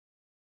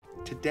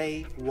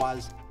Today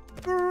was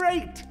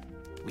great.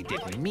 We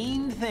did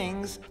mean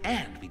things,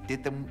 and we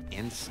did them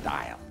in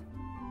style.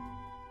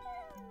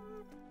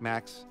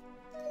 Max,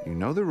 you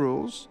know the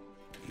rules.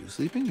 You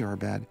sleep in your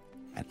bed,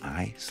 and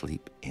I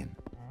sleep in.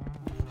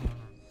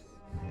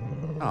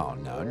 Oh,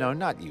 no,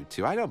 not you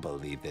two. I don't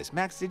believe this.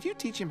 Max, did you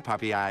teach him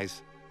puppy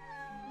eyes?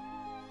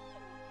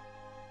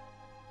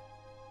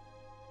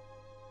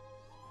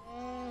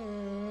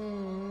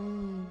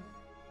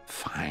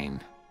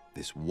 Fine.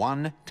 This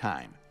one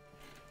time.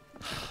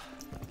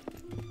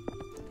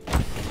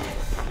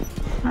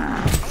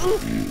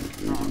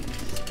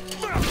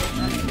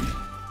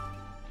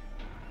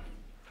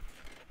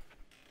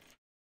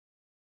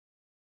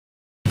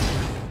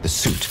 The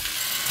suit,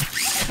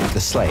 the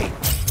sleigh,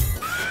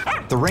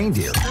 the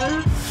reindeer.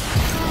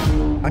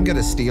 I'm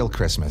gonna steal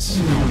Christmas.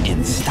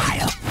 In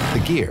style. The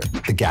gear,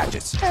 the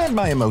gadgets, and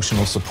my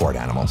emotional support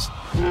animals.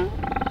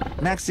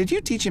 Max, did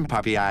you teach him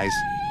puppy eyes?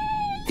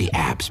 The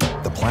abs,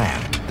 the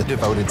plan, the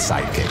devoted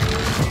sidekick,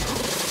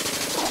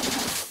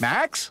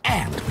 Max?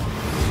 and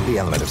the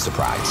element of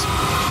surprise.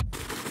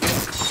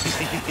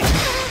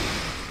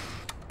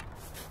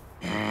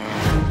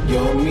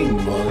 You're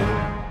mean, boy.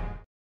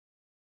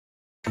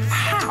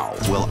 How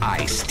will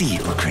I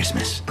steal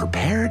Christmas?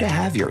 Prepare to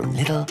have your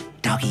little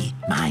doggy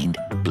mind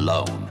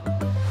blown.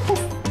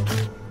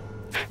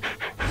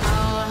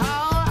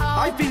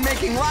 I've been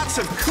making lots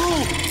of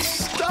cool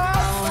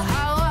stuff.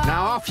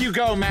 Now off you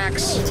go,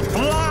 Max.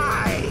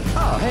 Fly!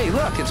 Oh, hey,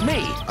 look, it's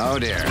me. Oh,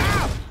 dear.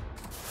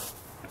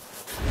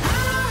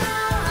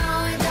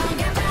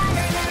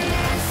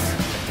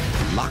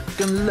 Lock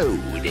and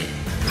load.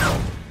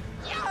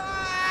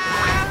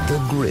 The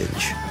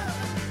Grinch.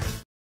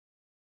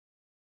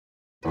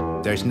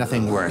 There's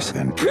nothing worse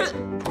than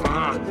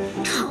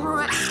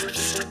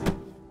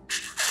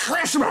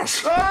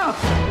Christmas!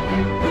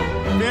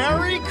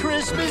 Merry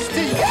Christmas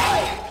to you!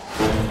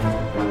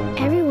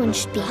 Everyone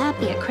should be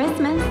happy at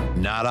Christmas.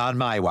 Not on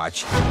my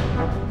watch.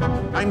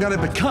 I'm gonna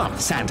become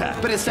Santa,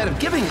 but instead of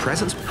giving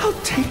presents, I'll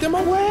take them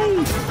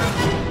away.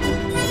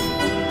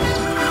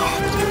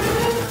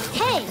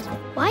 Hey,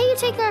 why you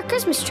take our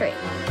Christmas tree?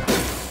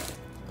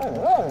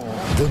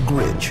 The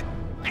Grinch.